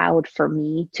that allowed for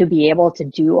me to be able to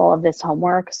do all of this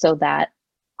homework so that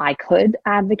I could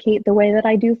advocate the way that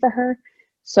I do for her.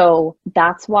 So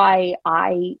that's why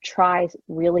I try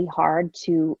really hard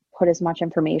to put as much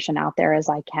information out there as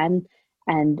I can,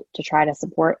 and to try to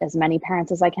support as many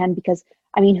parents as I can, because,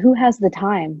 I mean, who has the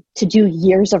time to do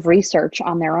years of research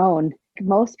on their own?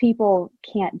 Most people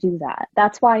can't do that.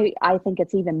 That's why I think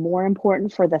it's even more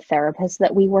important for the therapists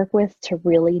that we work with to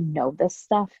really know this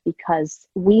stuff, because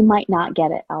we might not get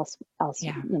it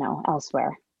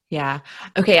elsewhere. Yeah.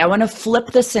 Okay. I want to flip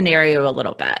the scenario a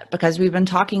little bit, because we've been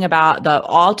talking about the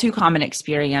all too common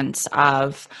experience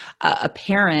of a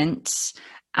parent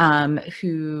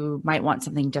who might want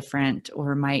something different,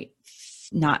 or might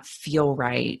not feel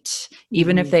right,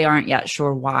 even if they aren't yet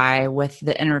sure why, with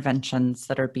the interventions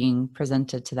that are being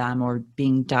presented to them or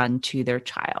being done to their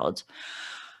child.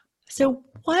 So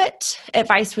what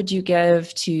advice would you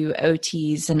give to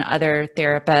OTs and other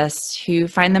therapists who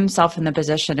find themselves in the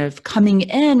position of coming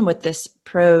in with this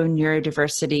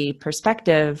pro-neurodiversity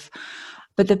perspective,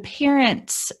 but the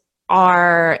parents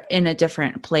are in a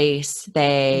different place?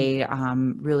 They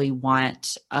really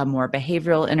want a more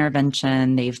behavioral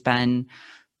intervention. They've been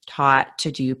taught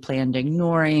to do planned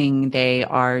ignoring. They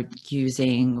are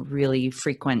using really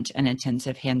frequent and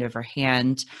intensive hand over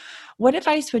hand. What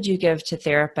advice would you give to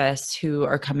therapists who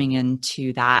are coming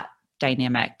into that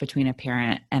dynamic between a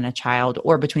parent and a child,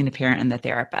 or between the parent and the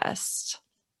therapist?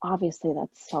 Obviously,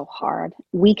 that's so hard.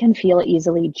 We can feel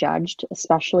easily judged,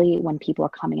 especially when people are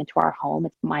coming into our home.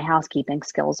 My housekeeping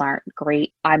skills aren't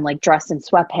great. I'm like dressed in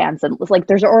sweatpants, and like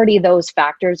there's already those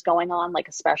factors going on, like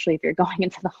especially if you're going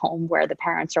into the home where the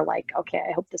parents are like, okay,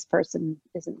 I hope this person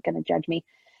isn't going to judge me.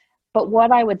 But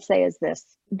what I would say is this: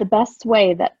 the best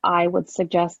way that I would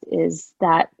suggest is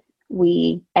that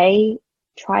we,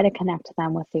 try to connect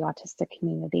them with the autistic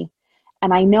community.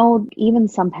 And I know even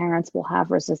some parents will have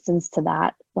resistance to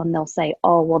that when they'll say,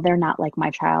 oh, well, they're not like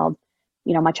my child.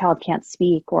 My child can't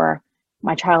speak, or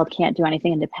my child can't do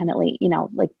anything independently.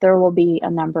 Like there will be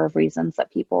a number of reasons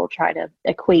that people try to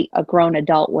equate a grown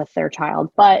adult with their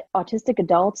child. But autistic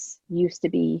adults used to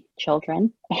be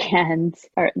children, and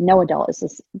or no adult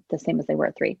is the same as they were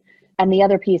at 3. And the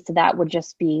other piece to that would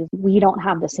just be, we don't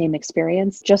have the same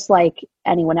experience, just like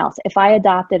anyone else. If I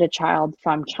adopted a child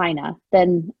from China,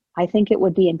 then I think it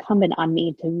would be incumbent on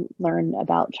me to learn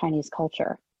about Chinese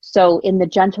culture. So in the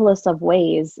gentlest of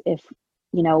ways, if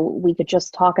we could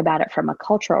just talk about it from a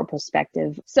cultural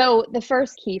perspective. So the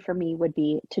first key for me would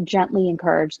be to gently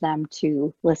encourage them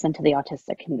to listen to the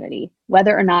autistic community,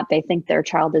 whether or not they think their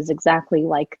child is exactly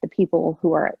like the people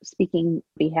who are speaking on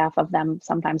behalf of them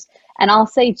sometimes. And I'll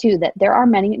say too that there are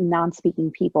many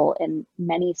non-speaking people in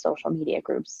many social media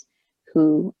groups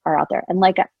who are out there. And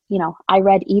like, I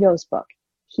read Ito's book.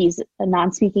 He's a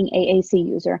non-speaking AAC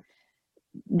user.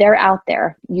 They're out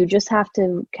there. You just have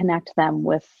to connect them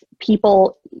with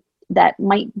people that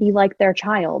might be like their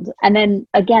child. And then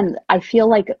again, I feel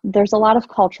like there's a lot of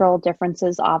cultural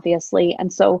differences, obviously.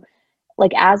 And so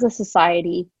like as a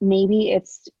society, maybe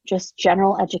it's just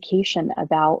general education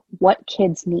about what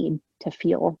kids need to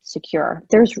feel secure.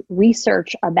 There's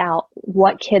research about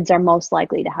what kids are most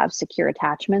likely to have secure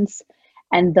attachments.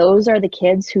 And those are the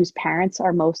kids whose parents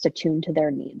are most attuned to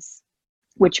their needs,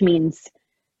 which means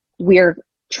we're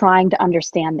trying to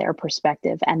understand their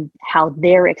perspective and how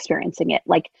they're experiencing it.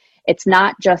 Like, it's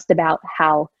not just about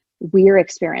how we're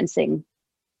experiencing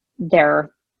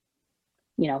their,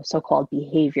 so-called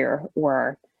behavior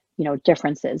or,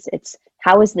 differences. It's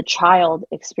how is the child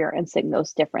experiencing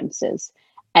those differences,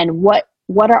 and what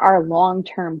are our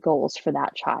long-term goals for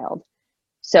that child?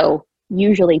 So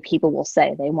usually people will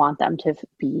say they want them to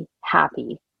be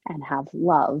happy and have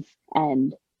love,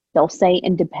 and they'll say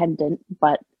independent,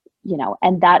 but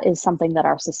and that is something that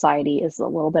our society is a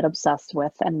little bit obsessed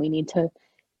with, and we need to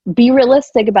be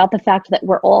realistic about the fact that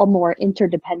we're all more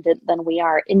interdependent than we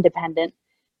are independent.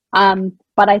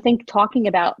 But I think talking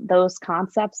about those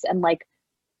concepts and like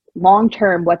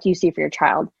long-term, what do you see for your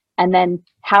child? And then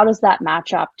how does that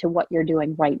match up to what you're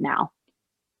doing right now?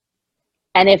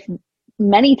 And if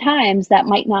many times that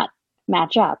might not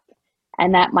match up,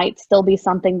 and that might still be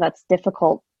something that's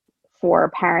difficult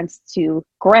for parents to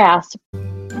grasp.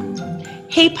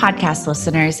 Hey, podcast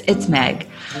listeners, it's Meg.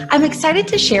 I'm excited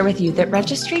to share with you that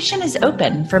registration is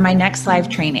open for my next live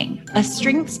training, a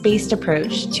strengths-based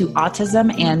approach to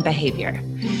autism and behavior.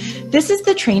 This is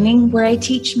the training where I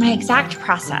teach my exact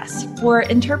process for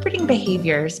interpreting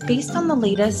behaviors based on the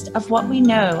latest of what we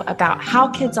know about how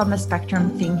kids on the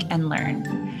spectrum think and learn.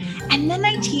 And then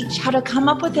I teach how to come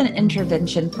up with an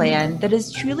intervention plan that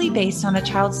is truly based on a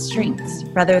child's strengths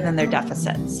rather than their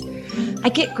deficits. I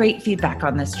get great feedback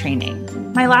on this training.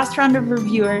 My last round of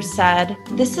reviewers said,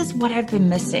 "This is what I've been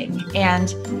missing," and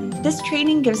 "This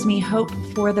training gives me hope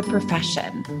for the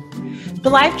profession." The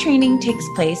live training takes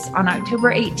place on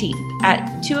October 18th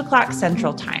at 2 o'clock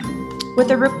Central Time, with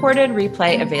a recorded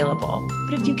replay available.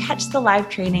 But if you catch the live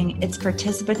training, it's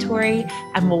participatory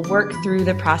and we'll work through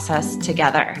the process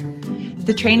together.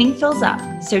 The training fills up,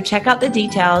 so check out the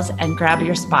details and grab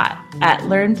your spot at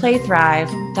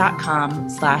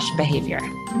learnplaythrive.com/behavior.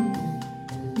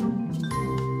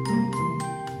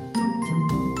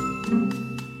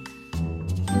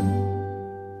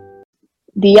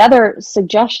 The other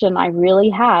suggestion I really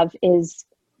have is,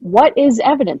 what is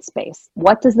evidence-based?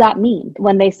 What does that mean?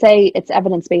 When they say it's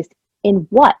evidence-based, in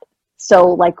what?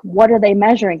 So like, what are they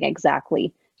measuring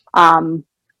exactly? Who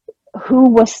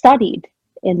was studied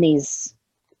in these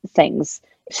things?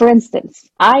 For instance,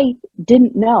 I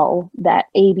didn't know that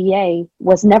ABA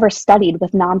was never studied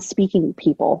with non-speaking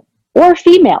people or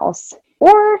females,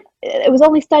 or it was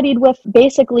only studied with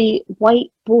basically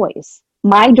white boys.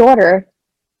 My daughter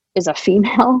is a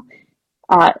female.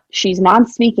 She's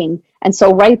non-speaking. And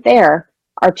so right there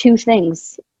are two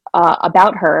things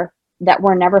about her that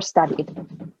were never studied.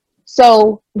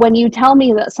 So when you tell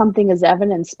me that something is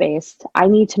evidence-based, I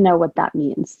need to know what that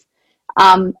means.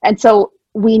 And so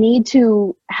we need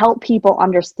to help people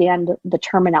understand the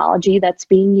terminology that's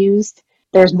being used.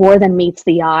 There's more than meets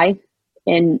the eye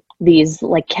in these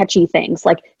like catchy things.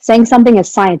 Like saying something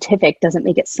is scientific doesn't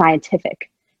make it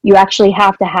scientific. You actually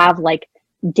have to have like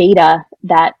data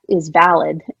that is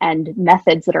valid and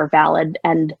methods that are valid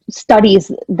and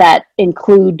studies that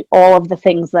include all of the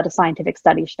things that a scientific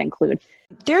study should include.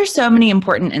 There are so many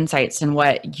important insights in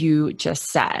what you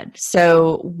just said.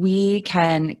 So we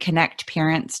can connect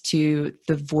parents to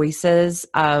the voices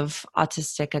of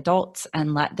autistic adults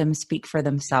and let them speak for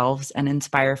themselves and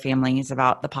inspire families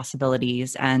about the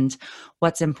possibilities and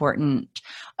what's important.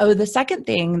 Oh, the second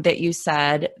thing that you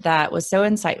said that was so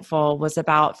insightful was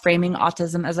about framing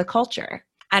autism as a culture.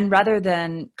 And rather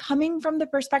than coming from the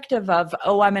perspective of,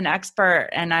 oh, I'm an expert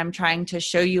and I'm trying to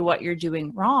show you what you're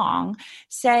doing wrong,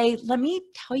 say, let me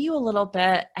tell you a little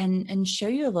bit and show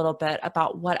you a little bit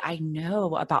about what I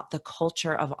know about the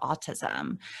culture of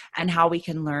autism and how we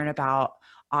can learn about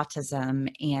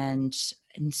autism and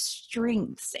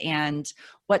strengths and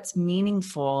what's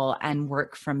meaningful and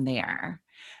work from there.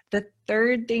 The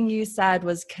third thing you said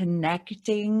was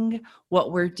connecting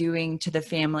what we're doing to the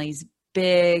family's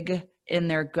big in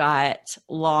their gut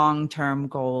long-term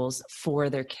goals for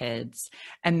their kids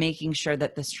and making sure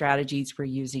that the strategies we're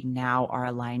using now are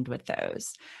aligned with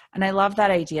those. And I love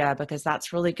that idea because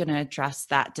that's really going to address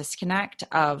that disconnect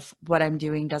of what I'm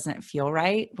doing doesn't feel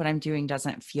right, what I'm doing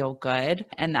doesn't feel good.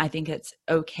 And I think it's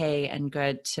okay and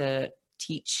good to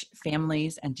teach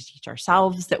families and to teach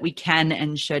ourselves that we can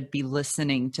and should be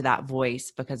listening to that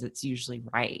voice because it's usually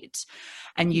right.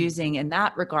 And using in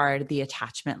that regard the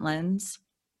attachment lens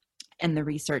and the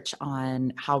research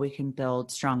on how we can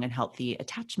build strong and healthy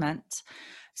attachment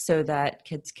so that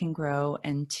kids can grow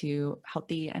into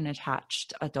healthy and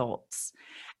attached adults.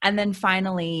 And then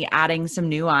finally, adding some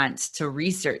nuance to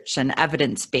research and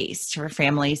evidence-based for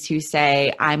families who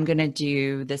say, I'm going to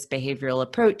do this behavioral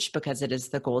approach because it is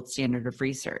the gold standard of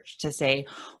research, to say,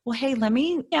 well, hey, let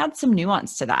me add some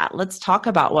nuance to that. Let's talk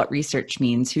about what research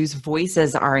means, whose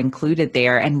voices are included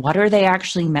there, and what are they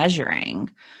actually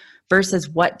measuring versus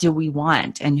what do we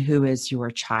want and who is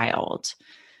your child?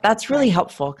 That's really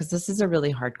helpful because this is a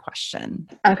really hard question.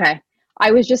 Okay.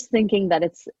 I was just thinking that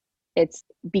it's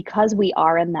because we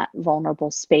are in that vulnerable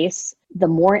space, the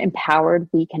more empowered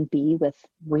we can be with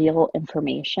real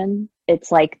information,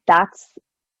 it's like that's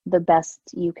the best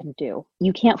you can do.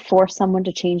 You can't force someone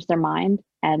to change their mind,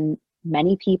 and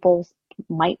many people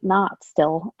might not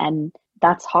still, and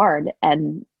that's hard.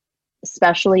 And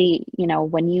especially,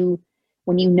 when you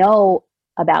know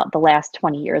about the last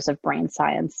 20 years of brain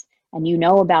science and you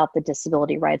know about the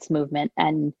disability rights movement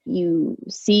and you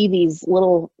see these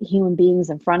little human beings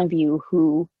in front of you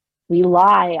who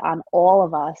rely on all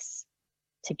of us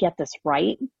to get this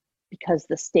right because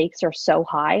the stakes are so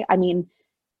high. I mean,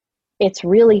 it's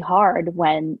really hard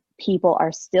when people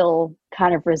are still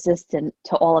kind of resistant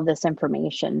to all of this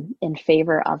information in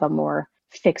favor of a more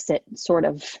fix-it sort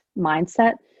of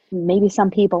mindset. Maybe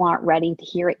some people aren't ready to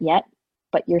hear it yet,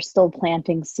 but you're still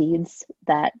planting seeds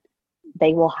that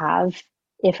they will have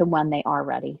if and when they are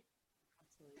ready.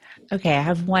 Okay, I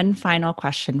have one final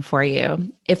question for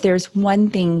you. If there's one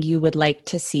thing you would like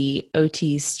to see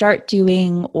OTs start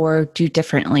doing or do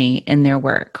differently in their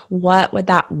work, what would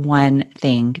that one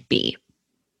thing be?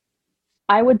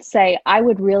 I would say I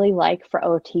would really like for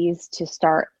OTs to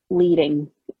start leading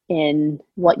in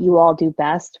what you all do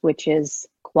best, which is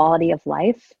quality of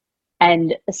life.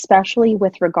 And especially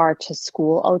with regard to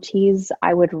school OTs,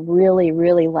 I would really,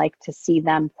 really like to see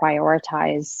them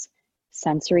prioritize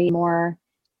sensory more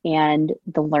and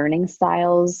the learning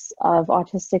styles of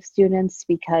autistic students,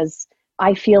 because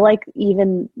I feel like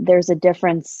even there's a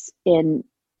difference in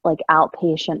like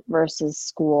outpatient versus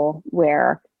school,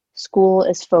 where school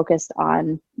is focused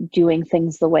on doing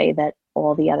things the way that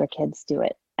all the other kids do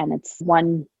it. And it's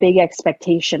one big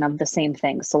expectation of the same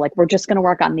thing. So like, we're just going to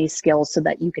work on these skills so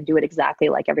that you can do it exactly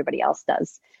like everybody else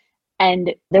does.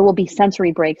 And there will be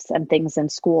sensory breaks and things in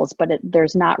schools, but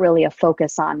there's not really a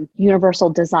focus on universal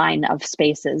design of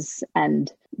spaces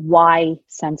and why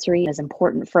sensory is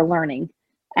important for learning.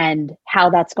 and how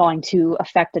that's going to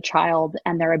affect a child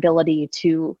and their ability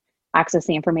to access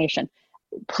the information.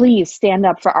 Please stand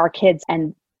up for our kids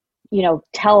and,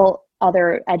 tell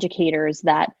other educators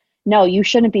that, no, you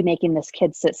shouldn't be making this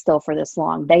kid sit still for this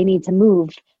long. They need to move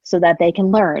so that they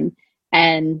can learn.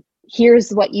 And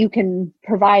here's what you can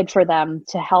provide for them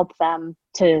to help them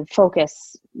to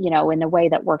focus, in a way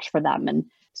that works for them. And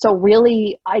so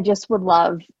really, I just would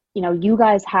love, you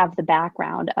guys have the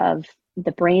background of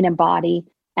the brain and body,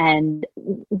 and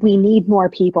we need more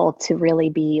people to really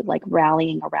be like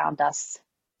rallying around us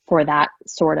for that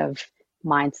sort of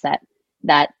mindset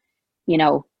that,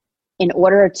 in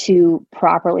order to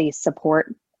properly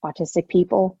support autistic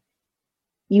people,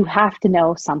 you have to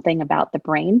know something about the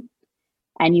brain,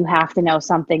 and you have to know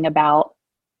something about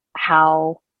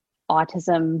how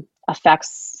autism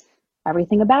affects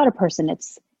everything about a person.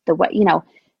 It's the way,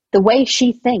 the way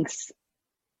she thinks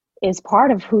is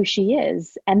part of who she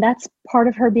is. And that's part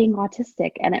of her being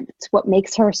autistic. And it's what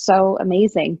makes her so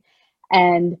amazing.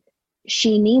 And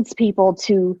she needs people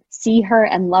to see her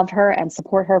and love her and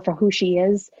support her for who she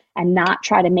is, and not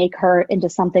try to make her into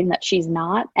something that she's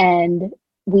not. And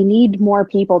we need more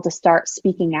people to start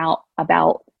speaking out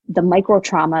about the micro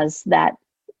traumas that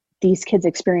these kids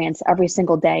experience every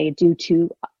single day due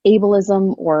to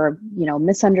ableism or,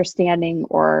 misunderstanding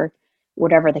or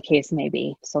whatever the case may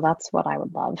be. So that's what I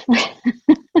would love.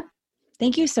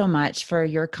 Thank you so much for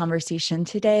your conversation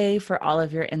today, for all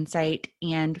of your insight,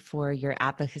 and for your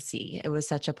advocacy. It was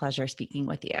such a pleasure speaking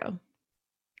with you.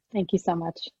 Thank you so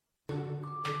much.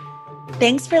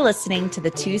 Thanks for listening to the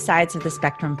Two Sides of the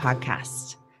Spectrum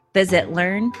podcast. Visit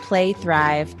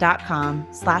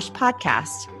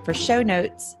learnplaythrive.com/podcast for show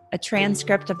notes, a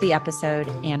transcript of the episode,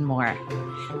 and more.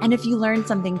 And if you learned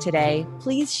something today,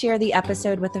 please share the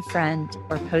episode with a friend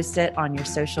or post it on your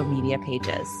social media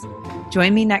pages.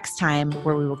 Join me next time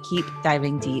where we will keep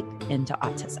diving deep into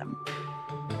autism.